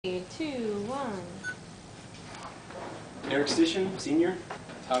Eric Stishin, Senior.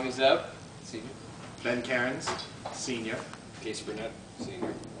 Tommy Zeb, Senior. Ben Cairns, Senior. Casey Burnett,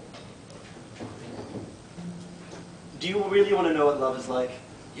 Senior. Do you really want to know what love is like?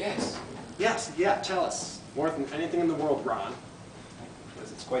 Yes. Yes, yeah, tell us. More than anything in the world, Ron.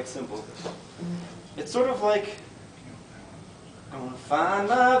 Because it's quite simple. It's sort of like, gonna find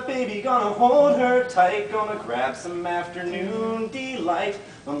my baby, gonna hold her tight, gonna grab some afternoon delight.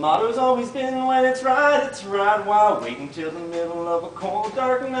 My motto's always been, when it's right, while waiting till the middle of a cold,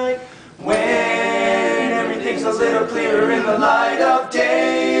 dark night. When everything's a little clearer in the light of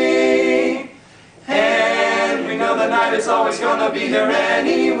day, and we know the night is always gonna be there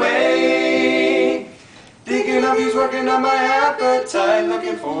anyway. Thinking of you's working on my appetite,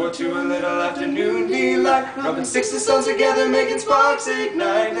 looking forward to a little afternoon delight, rubbing sticks and stones together, making sparks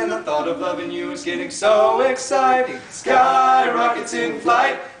ignite, and the thought of loving you is getting so exciting. Skyrockets in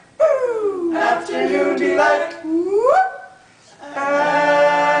flight, woo! Afternoon delight, woo!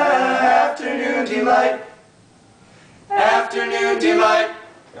 Afternoon delight, afternoon delight.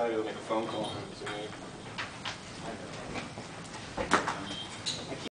 Gotta go make a phone call.